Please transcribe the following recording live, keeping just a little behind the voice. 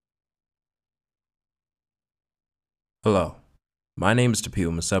Hello, my name is Tapiu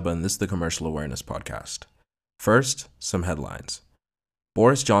Maseba and this is the Commercial Awareness Podcast. First, some headlines.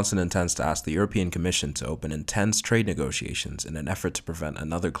 Boris Johnson intends to ask the European Commission to open intense trade negotiations in an effort to prevent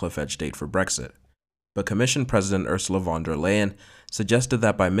another cliff-edge date for Brexit. But Commission President Ursula von der Leyen suggested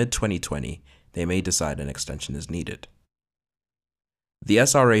that by mid-2020, they may decide an extension is needed. The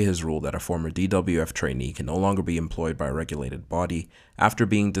SRA has ruled that a former DWF trainee can no longer be employed by a regulated body after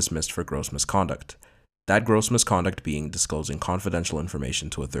being dismissed for gross misconduct. That gross misconduct being disclosing confidential information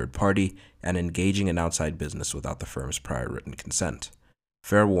to a third party and engaging in outside business without the firm's prior written consent.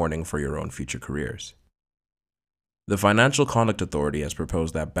 Fair warning for your own future careers. The Financial Conduct Authority has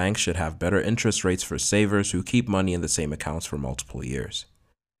proposed that banks should have better interest rates for savers who keep money in the same accounts for multiple years.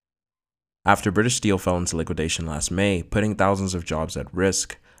 After British Steel fell into liquidation last May, putting thousands of jobs at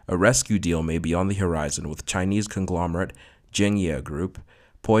risk, a rescue deal may be on the horizon with Chinese conglomerate Jingye Group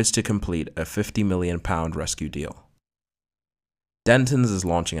poised to complete a £50 million rescue deal. Denton's is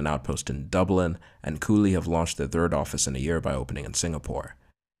launching an outpost in Dublin, and Cooley have launched their third office in a year by opening in Singapore.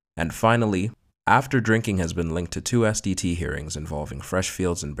 And finally, after drinking has been linked to two SDT hearings involving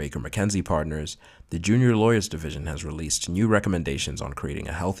Freshfields and Baker McKenzie partners, the Junior Lawyers Division has released new recommendations on creating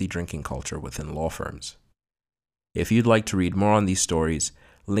a healthy drinking culture within law firms. If you'd like to read more on these stories,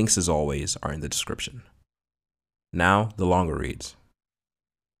 links as always are in the description. Now, the longer reads.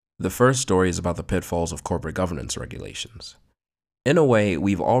 The first story is about the pitfalls of corporate governance regulations. In a way,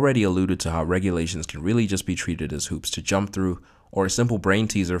 we've already alluded to how regulations can really just be treated as hoops to jump through, or a simple brain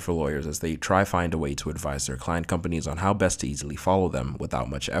teaser for lawyers as they try find a way to advise their client companies on how best to easily follow them without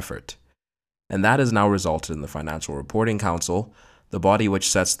much effort. And that has now resulted in the Financial Reporting Council, the body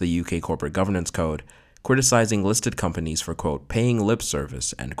which sets the UK Corporate Governance Code, criticizing listed companies for, quote, paying lip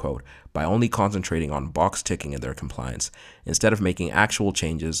service, end quote, by only concentrating on box ticking in their compliance instead of making actual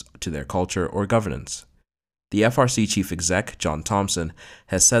changes to their culture or governance. The FRC chief exec, John Thompson,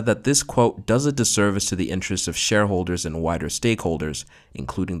 has said that this, quote, does a disservice to the interests of shareholders and wider stakeholders,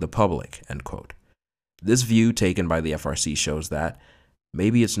 including the public, end quote. This view taken by the FRC shows that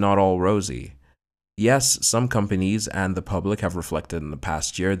maybe it's not all rosy. Yes, some companies and the public have reflected in the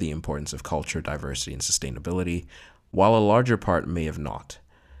past year the importance of culture, diversity, and sustainability, while a larger part may have not.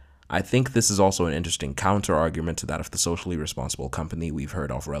 I think this is also an interesting counter-argument to that of the socially responsible company we've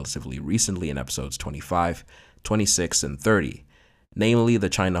heard of relatively recently in episodes 25, 26, and 30, namely the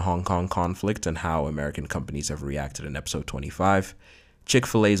China-Hong Kong conflict and how American companies have reacted in episode 25,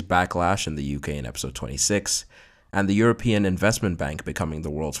 Chick-fil-A's backlash in the UK in episode 26, and the European Investment Bank becoming the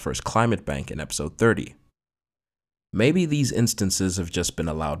world's first climate bank in episode 30. Maybe these instances have just been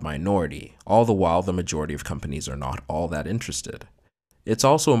a loud minority, all the while the majority of companies are not all that interested. It's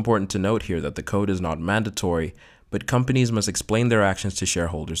also important to note here that the code is not mandatory, but companies must explain their actions to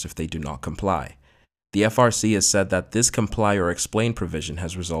shareholders if they do not comply. The FRC has said that this comply or explain provision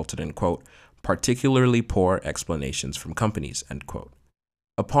has resulted in, quote, particularly poor explanations from companies, end quote.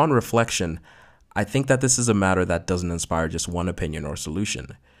 Upon reflection, I think that this is a matter that doesn't inspire just one opinion or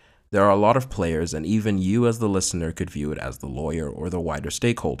solution. There are a lot of players, and even you as the listener could view it as the lawyer or the wider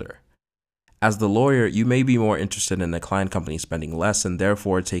stakeholder. As the lawyer, you may be more interested in a client company spending less and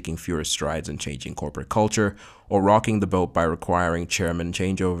therefore taking fewer strides in changing corporate culture or rocking the boat by requiring chairman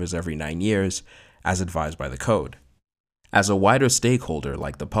changeovers every 9 years, as advised by the code. As a wider stakeholder,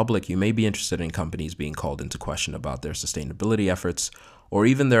 like the public, you may be interested in companies being called into question about their sustainability efforts or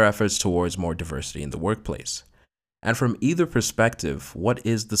even their efforts towards more diversity in the workplace. And from either perspective, what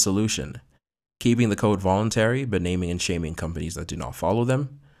is the solution? Keeping the code voluntary, but naming and shaming companies that do not follow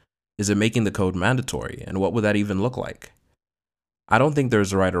them? Is it making the code mandatory, and what would that even look like? I don't think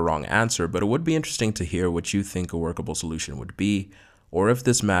there's a right or wrong answer, but it would be interesting to hear what you think a workable solution would be, or if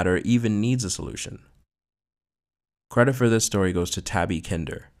this matter even needs a solution. Credit for this story goes to Tabby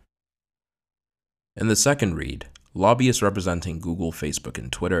Kinder. In the second read, lobbyists representing Google, Facebook,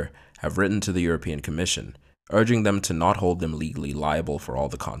 and Twitter have written to the European Commission, urging them to not hold them legally liable for all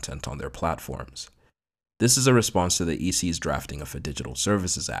the content on their platforms. This is a response to the EC's drafting of a Digital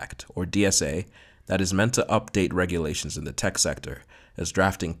Services Act, or DSA, that is meant to update regulations in the tech sector, as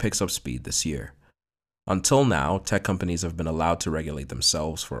drafting picks up speed this year. Until now, tech companies have been allowed to regulate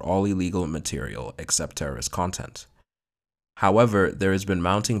themselves for all illegal material except terrorist content. However, there has been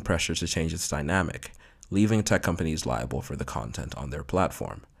mounting pressure to change its dynamic, leaving tech companies liable for the content on their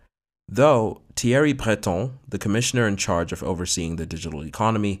platform. Though, Thierry Breton, the commissioner in charge of overseeing the digital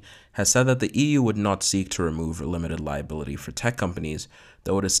economy, has said that the EU would not seek to remove limited liability for tech companies,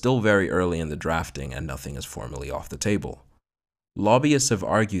 though it is still very early in the drafting and nothing is formally off the table. Lobbyists have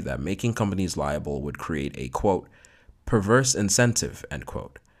argued that making companies liable would create a, quote, perverse incentive, end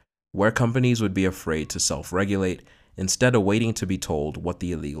quote, where companies would be afraid to self-regulate instead of waiting to be told what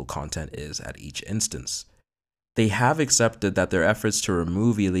the illegal content is at each instance. They have accepted that their efforts to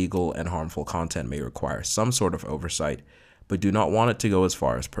remove illegal and harmful content may require some sort of oversight, but do not want it to go as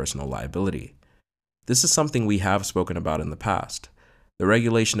far as personal liability. This is something we have spoken about in the past. The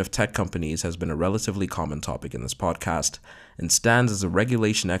regulation of tech companies has been a relatively common topic in this podcast and stands as a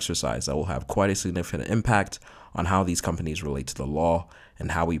regulation exercise that will have quite a significant impact on how these companies relate to the law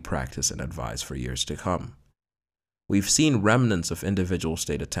and how we practice and advise for years to come. We've seen remnants of individual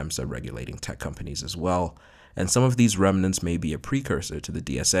state attempts at regulating tech companies as well, and some of these remnants may be a precursor to the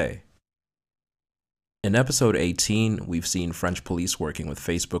DSA. In episode 18, we've seen French police working with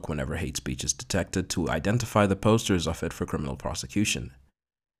Facebook whenever hate speech is detected to identify the posters of it for criminal prosecution.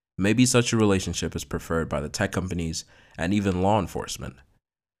 Maybe such a relationship is preferred by the tech companies and even law enforcement.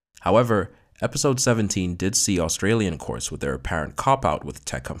 However, episode 17 did see Australian courts with their apparent cop-out with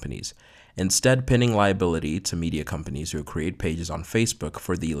tech companies, instead pinning liability to media companies who create pages on Facebook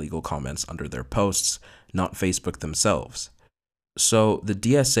for the illegal comments under their posts, not Facebook themselves. So the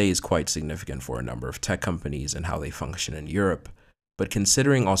DSA is quite significant for a number of tech companies and how they function in Europe, but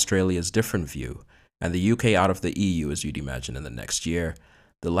considering Australia's different view, and the UK out of the EU as you'd imagine in the next year,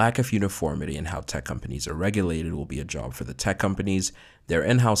 the lack of uniformity in how tech companies are regulated will be a job for the tech companies, their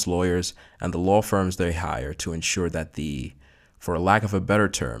in-house lawyers, and the law firms they hire to ensure that the, for lack of a better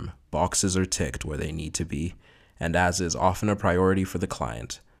term, boxes are ticked where they need to be, and as is often a priority for the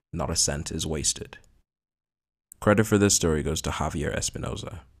client, not a cent is wasted. Credit for this story goes to Javier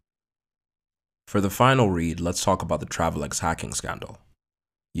Espinoza. For the final read, let's talk about the Travelex hacking scandal.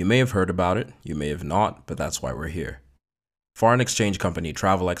 You may have heard about it, you may have not, but that's why we're here. Foreign exchange company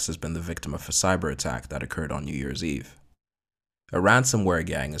Travelex has been the victim of a cyber attack that occurred on New Year's Eve. A ransomware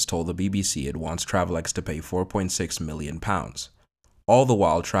gang has told the BBC it wants Travelex to pay £4.6 million. All the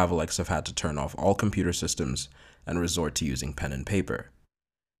while, Travelex have had to turn off all computer systems and resort to using pen and paper.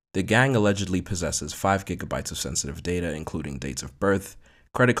 The gang allegedly possesses 5 gigabytes of sensitive data, including dates of birth,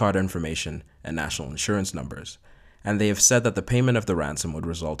 credit card information, and national insurance numbers, and they have said that the payment of the ransom would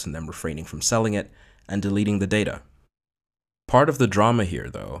result in them refraining from selling it and deleting the data. Part of the drama here,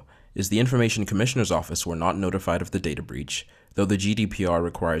 though, is the Information Commissioner's Office were not notified of the data breach, though the GDPR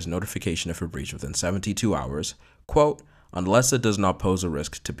requires notification of a breach within 72 hours, quote, unless it does not pose a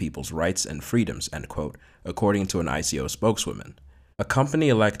risk to people's rights and freedoms, end quote, according to an ICO spokeswoman. A company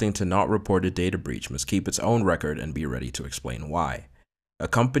electing to not report a data breach must keep its own record and be ready to explain why. A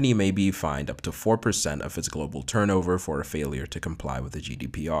company may be fined up to 4% of its global turnover for a failure to comply with the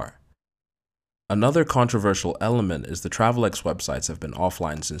GDPR. Another controversial element is the Travelex websites have been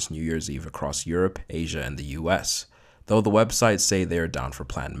offline since New Year's Eve across Europe, Asia, and the US, though the websites say they are down for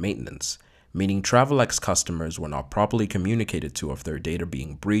planned maintenance, meaning Travelex customers were not properly communicated to of their data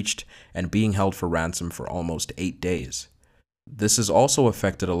being breached and being held for ransom for almost 8 days. This has also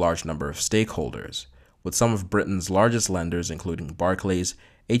affected a large number of stakeholders, with some of Britain's largest lenders including Barclays,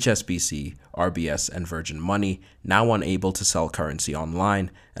 HSBC, RBS, and Virgin Money now unable to sell currency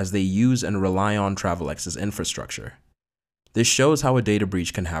online as they use and rely on Travelex's infrastructure. This shows how a data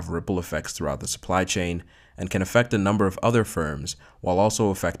breach can have ripple effects throughout the supply chain and can affect a number of other firms while also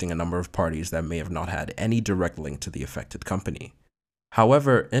affecting a number of parties that may have not had any direct link to the affected company.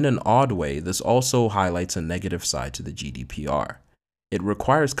 However, in an odd way, this also highlights a negative side to the GDPR. It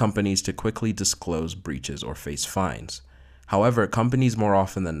requires companies to quickly disclose breaches or face fines. However, companies more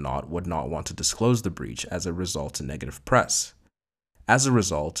often than not would not want to disclose the breach as it results in negative press. As a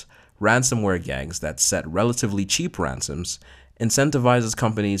result, ransomware gangs that set relatively cheap ransoms incentivizes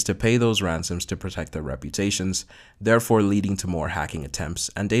companies to pay those ransoms to protect their reputations, therefore leading to more hacking attempts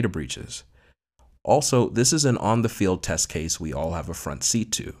and data breaches. Also, this is an on-the-field test case we all have a front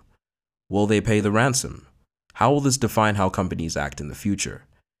seat to. Will they pay the ransom? How will this define how companies act in the future?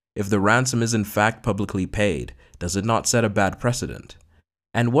 If the ransom is in fact publicly paid, does it not set a bad precedent?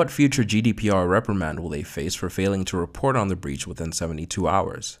 And what future GDPR reprimand will they face for failing to report on the breach within 72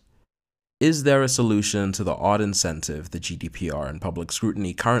 hours? Is there a solution to the odd incentive the GDPR and public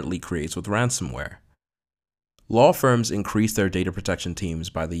scrutiny currently creates with ransomware? Law firms increase their data protection teams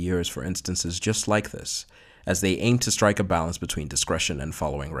by the years for instances just like this, as they aim to strike a balance between discretion and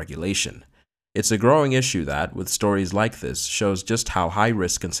following regulation. It's a growing issue that, with stories like this, shows just how high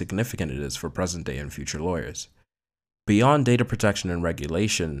risk and significant it is for present-day and future lawyers. Beyond data protection and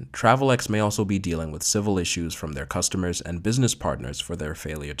regulation, Travelex may also be dealing with civil issues from their customers and business partners for their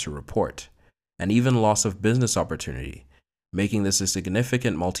failure to report, and even loss of business opportunity, making this a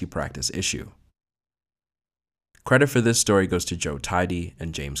significant multi-practice issue. Credit for this story goes to Joe Tidy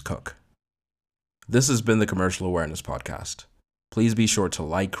and James Cook. This has been the Commercial Awareness Podcast. Please be sure to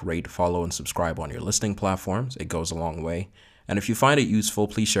like, rate, follow, and subscribe on your listening platforms. It goes a long way. And if you find it useful,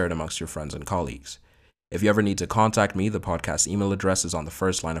 please share it amongst your friends and colleagues. If you ever need to contact me, the podcast email address is on the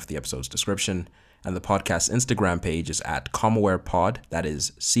first line of the episode's description, and the podcast Instagram page is at ComAwarePod, that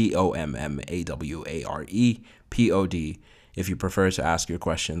is COMMAWAREPOD, if you prefer to ask your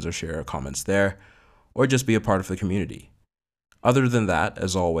questions or share your comments there, or just be a part of the community. Other than that,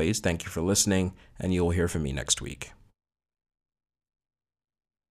 as always, thank you for listening, and you'll hear from me next week.